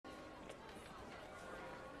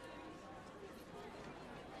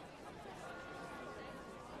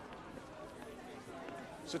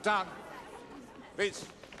Sit down. Please.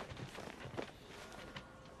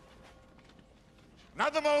 Now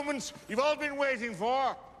the moment you've all been waiting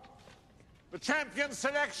for. The champion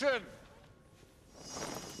selection.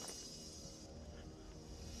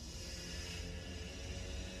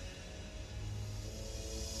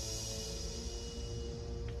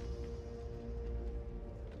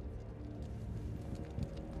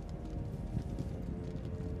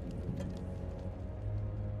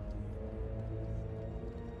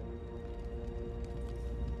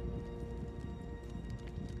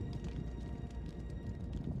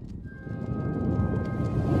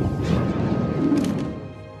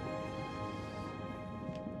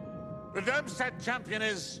 The Darmstadt champion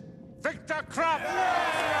is Victor Krupp.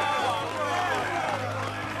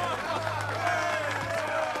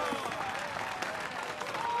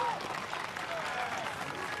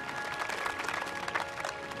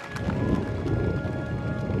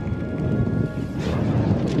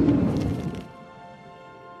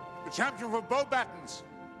 The champion for bow battens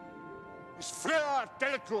is Fleur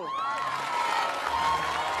Delacour.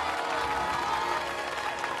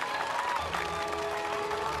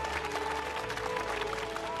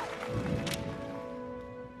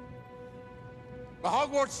 The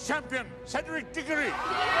Hogwarts champion, Cedric Diggory.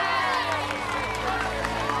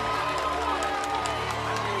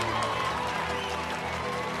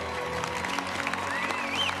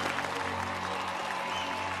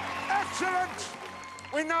 Excellent!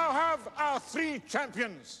 We now have our 3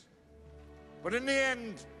 champions. But in the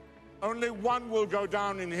end, only one will go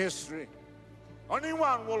down in history. Only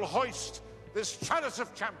one will hoist this chalice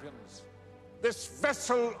of champions, this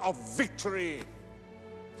vessel of victory.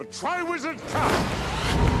 The Tri-Wizard Cup!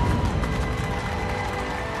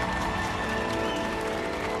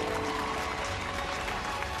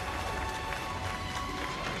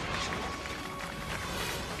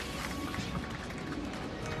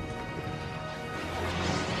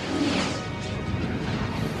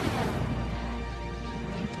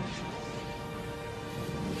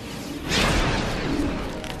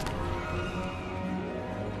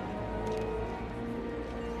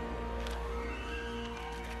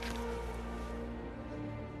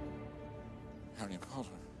 Harry Potter.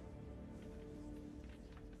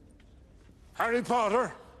 Harry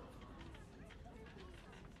Potter?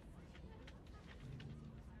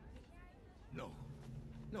 No.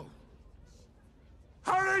 No.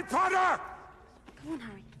 Harry Potter! Come on,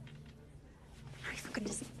 Harry. Harry, for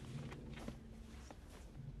goodness sake.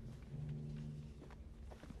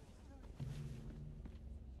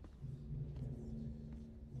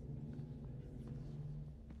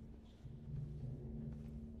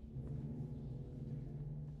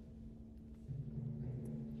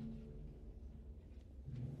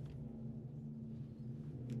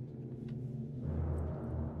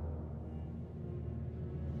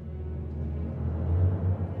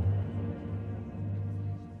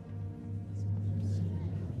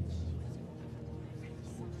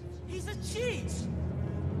 He's a cheat!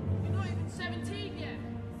 You're not even 17 yet!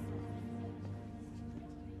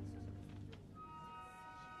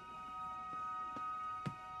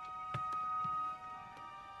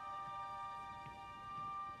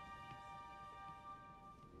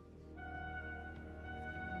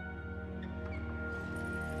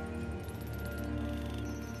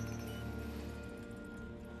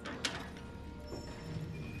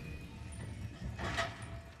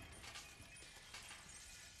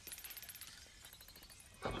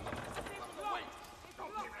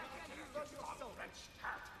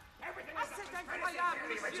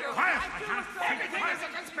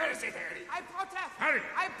 I protest! Harry!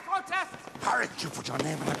 I protest! Harry, did you put your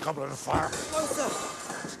name in the Goblet of Fire? No,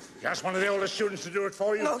 sir. You asked one of the oldest students to do it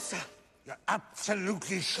for you? No, sir. You're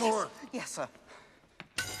absolutely sure? Yes, sir.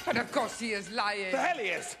 And of course he is lying. The hell he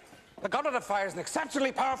is. The Goblet of Fire is an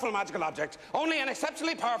exceptionally powerful magical object. Only an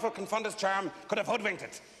exceptionally powerful Confundus charm could have hoodwinked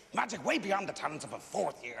it. Magic way beyond the talents of a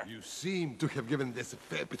 4th year. You seem to have given this a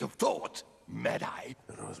fair bit of thought, Mad Eye.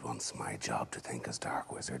 It was once my job to think as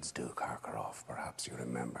dark wizards do, Karkaroff. Perhaps you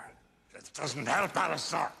remember. It doesn't help,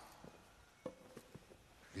 Alistair.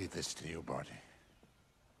 Leave this to you, Barty.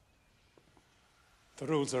 The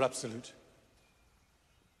rules are absolute.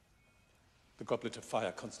 The Goblet of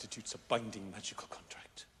Fire constitutes a binding magical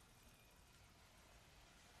contract.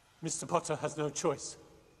 Mr. Potter has no choice.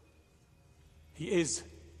 He is,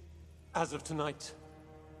 as of tonight,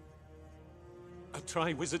 a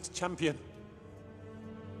Tri-Wizard champion.